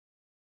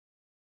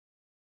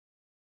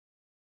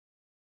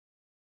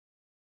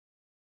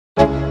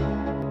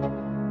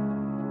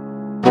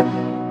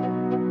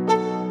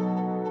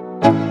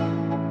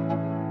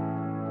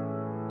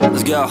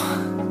Let's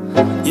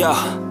go. Yo,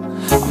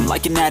 I'm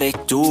like an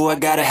addict, ooh, I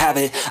gotta have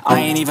it. I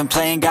ain't even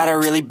playing, got a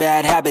really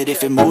bad habit.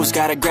 If it moves,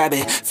 gotta grab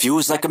it,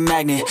 fuse like a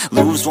magnet.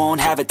 Lose,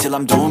 won't have it till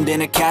I'm doomed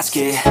in a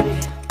casket.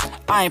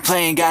 I ain't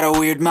playing, got a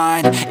weird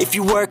mind. If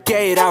you work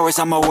 8 hours,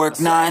 I'ma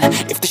work 9.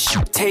 If the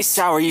shit tastes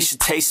sour, you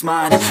should taste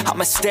mine.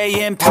 I'ma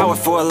stay in power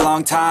for a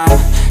long time.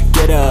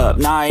 Get up,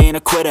 nah, I ain't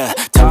a quitter.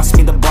 Toss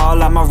me the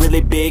ball, I'm a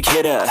really big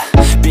hitter.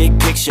 Big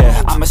picture,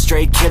 I'm a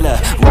straight killer.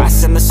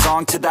 Rising the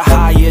song to the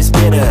highest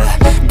bidder.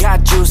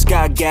 Got juice,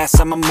 got gas,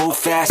 I'ma move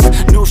fast.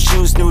 New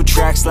shoes, new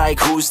tracks, like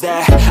who's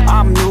that?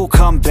 I'm new,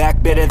 come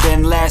back, better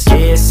than last.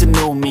 Yeah, it's a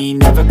new me,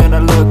 never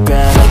gonna look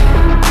back.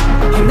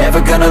 I'm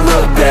never gonna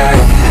look back.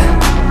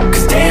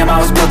 Cause damn, I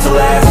was built to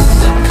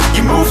last.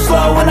 You move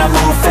slow and I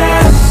move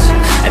fast,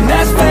 and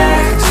that's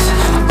facts.